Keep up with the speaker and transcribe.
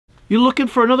You looking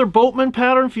for another Boatman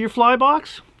pattern for your fly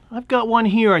box? I've got one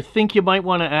here I think you might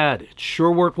want to add. It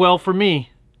sure worked well for me.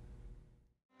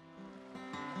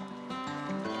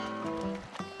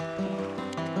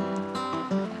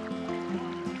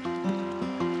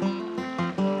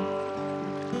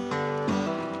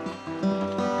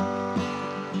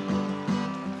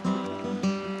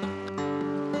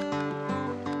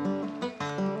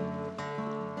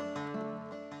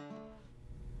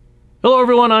 Hello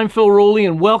everyone, I'm Phil Rowley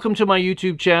and welcome to my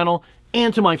YouTube channel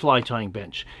and to my fly tying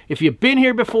bench. If you've been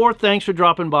here before, thanks for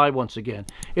dropping by once again.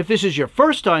 If this is your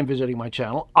first time visiting my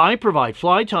channel, I provide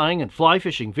fly tying and fly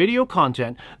fishing video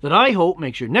content that I hope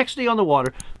makes your next day on the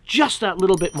water just that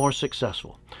little bit more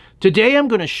successful. Today I'm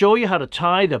going to show you how to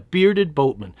tie the Bearded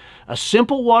Boatman, a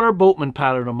simple water boatman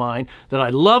pattern of mine that I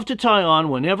love to tie on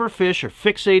whenever fish are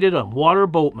fixated on water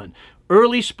boatmen.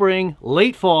 Early spring,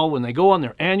 late fall, when they go on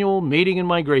their annual mating and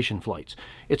migration flights.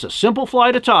 It's a simple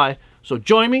fly to tie, so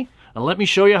join me and let me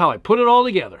show you how I put it all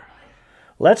together.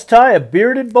 Let's tie a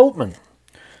Bearded Boatman.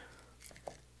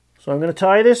 So I'm going to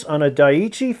tie this on a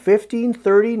Daiichi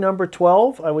 1530 number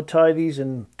 12. I would tie these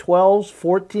in 12s,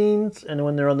 14s, and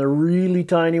when they're on the really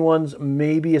tiny ones,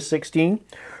 maybe a 16.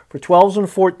 For 12s and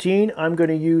 14, I'm going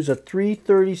to use a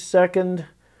 3/32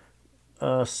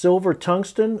 silver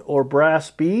tungsten or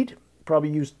brass bead.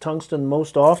 Probably use tungsten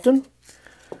most often.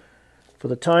 For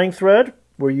the tying thread,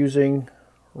 we're using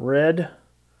red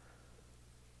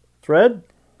thread,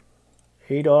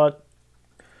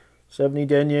 8/70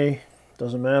 Denier,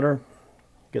 doesn't matter.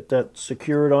 Get that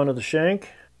secured onto the shank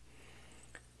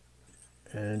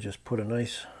and just put a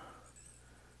nice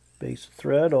base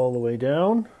thread all the way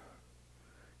down.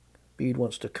 Bead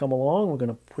wants to come along, we're going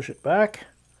to push it back,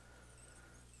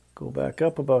 go back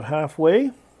up about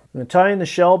halfway. I'm going to tie in the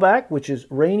Shellback, which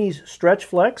is Rainey's Stretch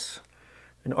Flex,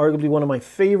 and arguably one of my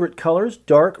favorite colors,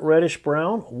 dark reddish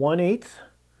brown, 1/8.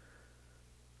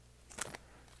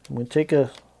 I'm going to take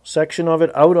a section of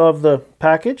it out of the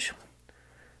package,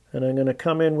 and I'm going to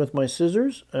come in with my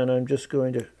scissors, and I'm just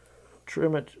going to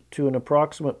trim it to an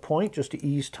approximate point just to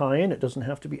ease tie-in. It doesn't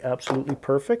have to be absolutely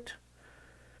perfect.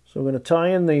 So I'm going to tie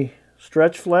in the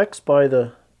Stretch Flex by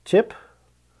the tip.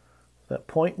 That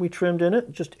point we trimmed in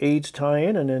it just aids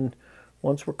tie-in, and then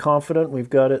once we're confident we've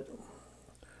got it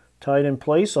tied in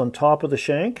place on top of the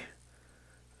shank,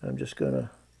 I'm just going to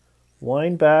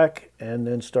wind back and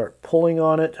then start pulling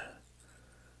on it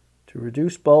to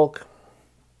reduce bulk,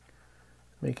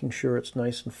 making sure it's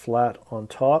nice and flat on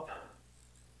top,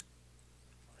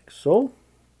 like so.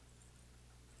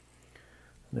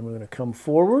 And then we're going to come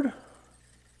forward.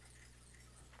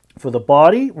 For the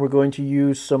body, we're going to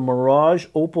use some Mirage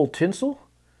Opal tinsel,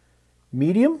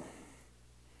 medium.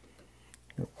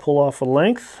 Pull off a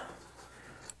length,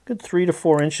 good 3 to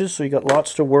 4 inches, so you got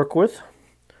lots to work with.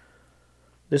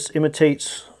 This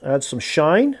adds some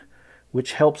shine,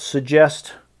 which helps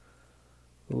suggest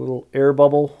the little air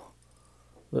bubble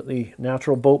that the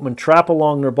natural boatmen trap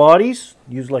along their bodies.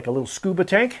 Use like a little scuba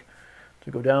tank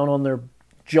to go down on their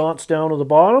jaunts down to the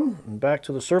bottom and back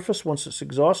to the surface once it's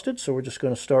exhausted. So we're just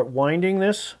going to start winding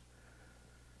this.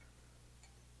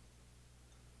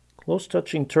 Close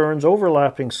touching turns,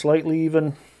 overlapping slightly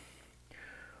even,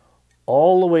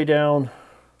 all the way down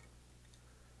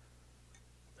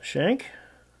the shank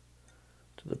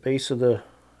to the base of the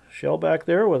Shellback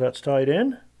there where that's tied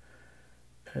in,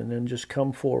 and then just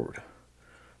come forward.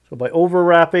 So by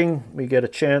overwrapping, we get a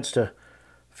chance to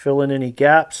fill in any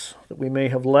gaps that we may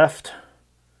have left,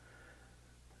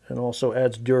 and also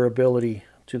adds durability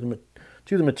to the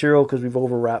material because we've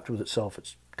overwrapped with itself.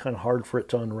 It's kind of hard for it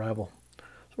to unravel.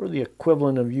 Sort of the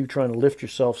equivalent of you trying to lift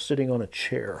yourself sitting on a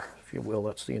chair, if you will.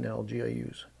 That's the analogy I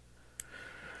use.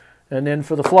 And then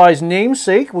for the fly's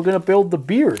namesake, we're going to build the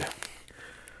beard.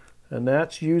 And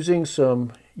that's using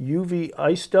some UV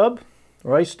ice dub,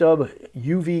 or ice dub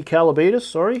UV Callibaetis,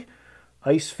 sorry,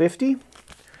 Ice 50.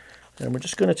 And we're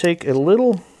just going to take a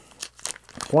little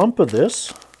clump of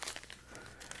this,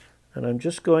 and I'm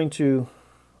just going to,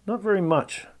 not very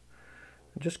much,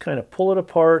 just kind of pull it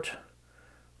apart,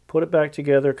 put it back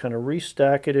together, kind of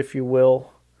restack it if you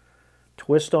will,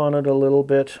 twist on it a little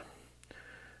bit,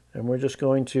 and we're just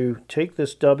going to take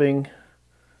this dubbing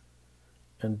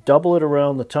and double it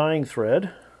around the tying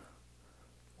thread,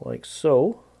 like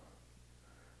so,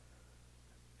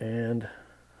 and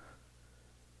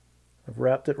I've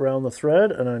wrapped it around the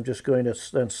thread, and I'm just going to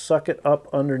then suck it up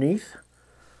underneath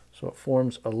so it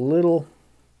forms a little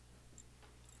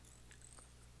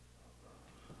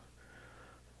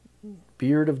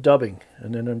beard of dubbing.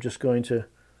 And then I'm just going to,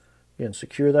 again,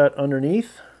 secure that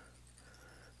underneath.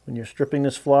 When you're stripping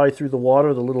this fly through the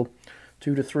water, the little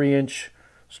 2 to 3 inch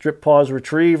strip pause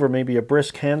retrieve or maybe a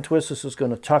brisk hand twist, this is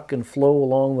going to tuck and flow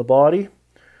along the body.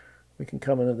 We can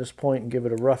come in at this point and give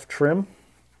it a rough trim.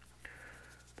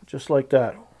 But just like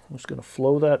that. I'm just going to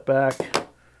flow that back,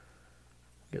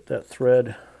 get that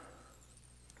thread,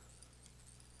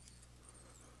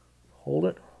 hold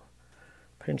it,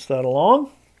 pinch that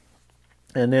along.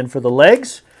 And then for the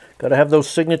legs, got to have those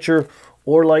signature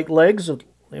oar-like legs that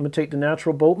imitate the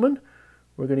natural boatman.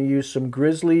 We're going to use some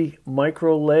Grizzly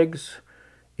micro legs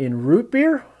in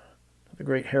Rootbeer, a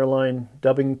great hairline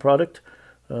dubbing product.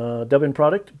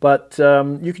 But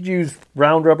you could use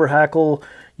round rubber hackle.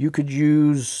 You could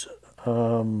use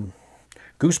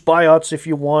goose biots if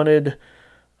you wanted.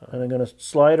 And I'm going to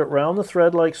slide it around the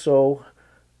thread like so.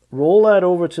 Roll that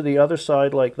over to the other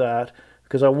side like that,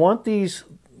 because I want this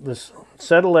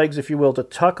set of legs, if you will, to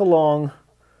tuck along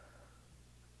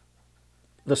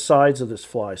the sides of this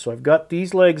fly. So I've got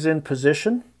these legs in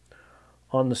position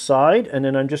on the side, and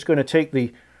then I'm just going to take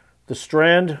the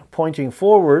strand pointing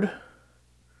forward,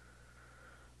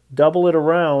 double it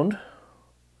around,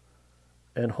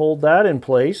 and hold that in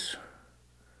place,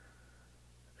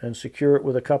 and secure it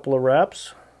with a couple of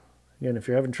wraps. Again, if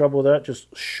you're having trouble with that,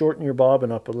 just shorten your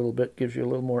bobbin up a little bit, gives you a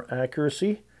little more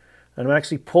accuracy. And I'm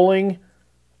actually pulling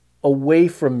away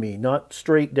from me, not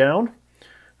straight down.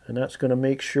 And that's going to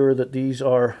make sure that these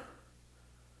are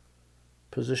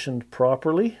positioned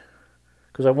properly,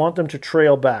 because I want them to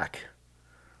trail back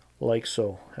like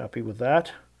so. Happy with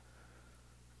that.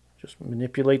 Just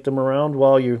manipulate them around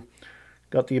while you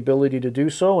got the ability to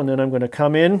do so. And then I'm going to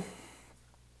come in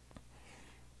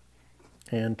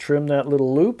and trim that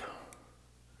little loop,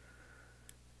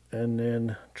 and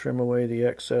then trim away the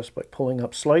excess by pulling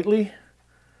up slightly.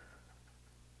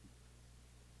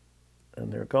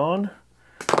 And they're gone.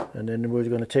 And then we're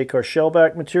going to take our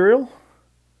shellback material,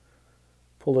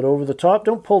 pull it over the top.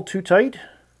 Don't pull too tight.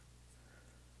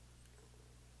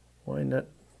 Wind that,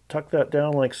 tuck that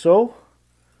down like so.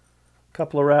 A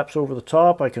couple of wraps over the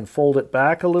top. I can fold it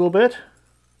back a little bit.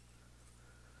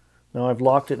 Now I've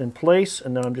locked it in place,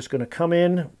 and now I'm just going to come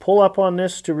in, pull up on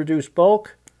this to reduce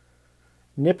bulk,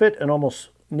 nip it, and almost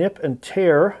nip and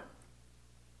tear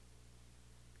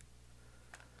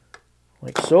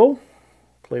like so.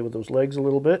 Play with those legs a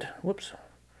little bit. Whoops.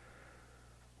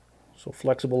 So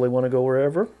flexible, they want to go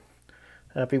wherever.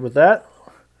 Happy with that.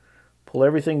 Pull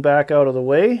everything back out of the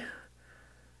way.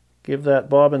 Give that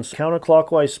bobbin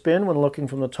counterclockwise spin when looking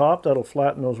from the top. That'll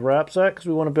flatten those wraps out, because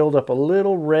we want to build up a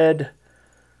little red.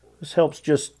 This helps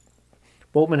just,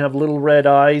 boatmen have little red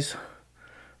eyes. So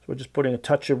we're just putting a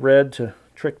touch of red to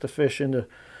trick the fish into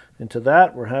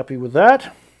that. We're happy with that.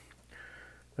 I'm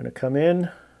going to come in,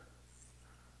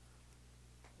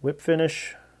 whip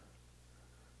finish,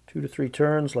 2 to 3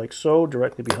 turns like so,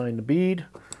 directly behind the bead.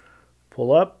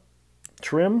 Pull up,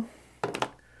 trim.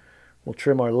 We'll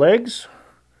trim our legs.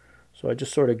 So I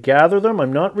just sort of gather them.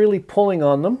 I'm not really pulling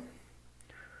on them,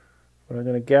 but I'm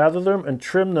going to gather them and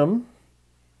trim them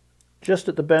just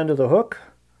at the bend of the hook,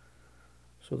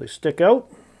 so they stick out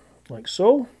like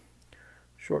so.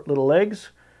 Short little legs.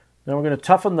 Now we're going to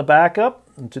toughen the back up,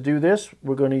 and to do this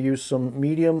we're going to use some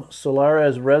medium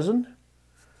Solares resin,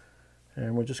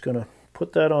 and we're just going to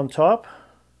put that on top,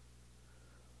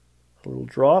 a little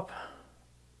drop.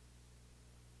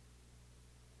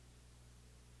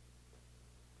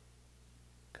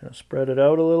 Kind of spread it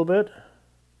out a little bit.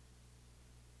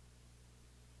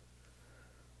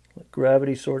 Let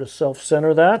gravity sort of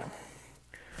self-center that.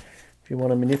 If you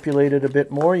want to manipulate it a bit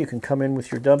more, you can come in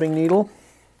with your dubbing needle.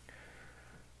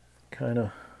 Kind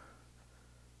of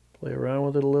play around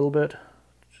with it a little bit,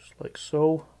 just like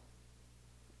so.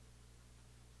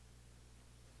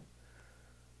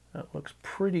 That looks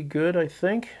pretty good, I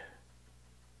think.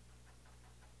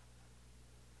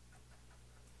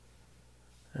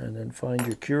 And then find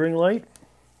your curing light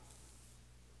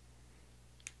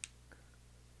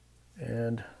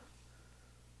and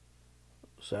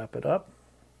zap it up.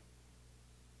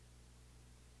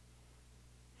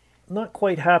 Not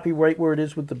quite happy right where it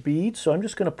is with the bead, so I'm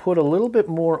just going to put a little bit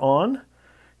more on. You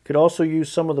could also use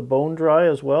some of the bone dry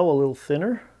as well, a little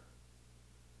thinner.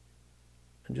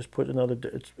 And just put another,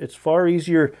 it's far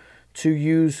easier to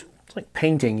use, it's like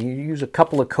painting. You use a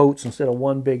couple of coats instead of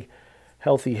one big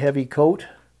healthy heavy coat.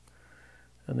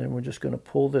 And then we're just going to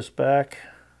pull this back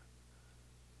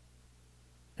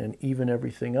and even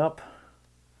everything up.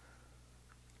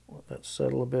 Let that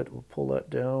settle a bit. We'll pull that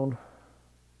down.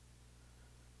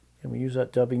 And we use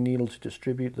that dubbing needle to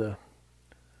distribute the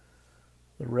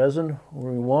resin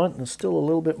where we want. And still a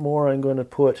little bit more I'm going to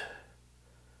put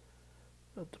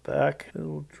at the back.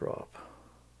 It'll drop.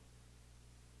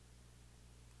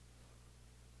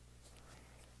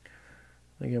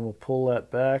 Again, we'll pull that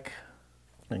back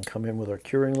and come in with our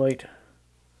curing light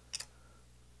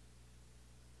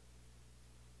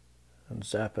and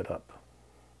zap it up.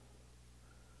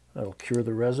 That'll cure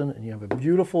the resin, and you have a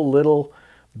beautiful little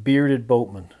bearded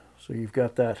boatman. So you've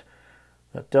got that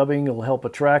dubbing will help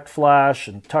attract flash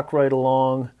and tuck right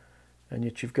along, and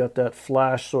yet you've got that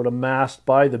flash sort of masked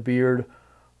by the beard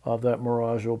of that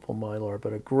Mirage Opal Mylar.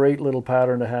 But a great little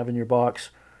pattern to have in your box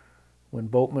when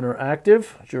boatmen are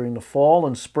active during the fall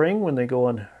and spring when they go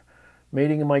on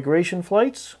mating and migration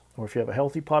flights, or if you have a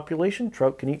healthy population,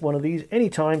 trout can eat one of these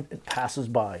anytime it passes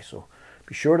by. So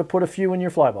be sure to put a few in your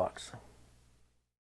fly box.